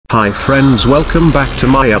Hi friends, welcome back to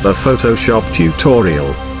my other Photoshop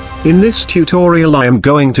tutorial. In this tutorial I am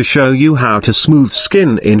going to show you how to smooth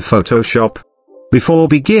skin in Photoshop. Before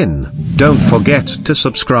begin, don't forget to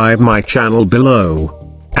subscribe my channel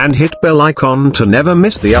below. And hit bell icon to never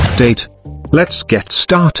miss the update. Let's get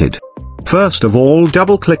started. First of all,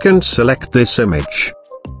 double click and select this image.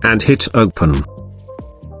 And hit open.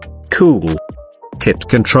 Cool. Hit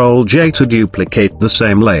Ctrl J to duplicate the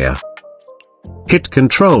same layer. Hit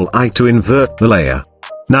Ctrl I to invert the layer.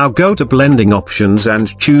 Now go to blending options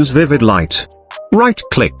and choose vivid light. Right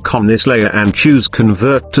click on this layer and choose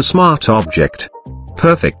convert to smart object.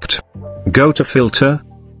 Perfect. Go to filter,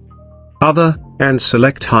 other, and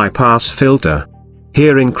select high pass filter.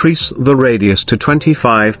 Here increase the radius to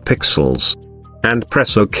 25 pixels. And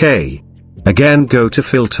press OK. Again go to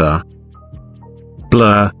filter,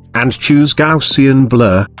 blur, and choose Gaussian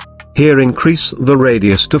blur. Here increase the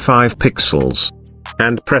radius to 5 pixels.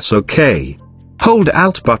 And press OK. Hold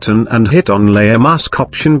Alt button and hit on layer mask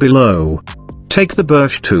option below. Take the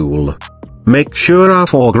brush tool. Make sure our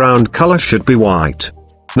foreground color should be white.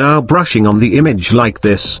 Now brushing on the image like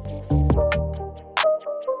this.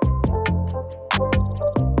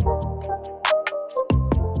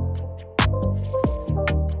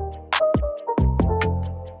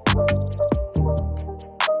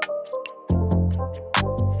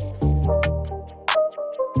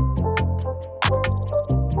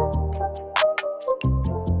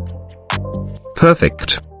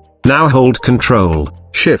 Perfect. Now hold Ctrl,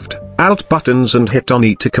 Shift, Alt buttons and hit on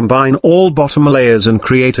E to combine all bottom layers and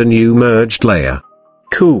create a new merged layer.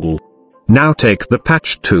 Cool. Now take the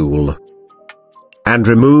patch tool. And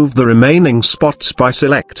remove the remaining spots by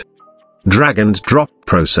select. Drag and drop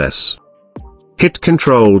process. Hit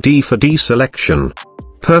Ctrl D for deselection.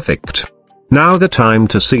 Perfect. Now the time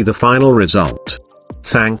to see the final result.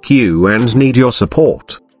 Thank you and need your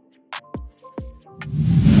support.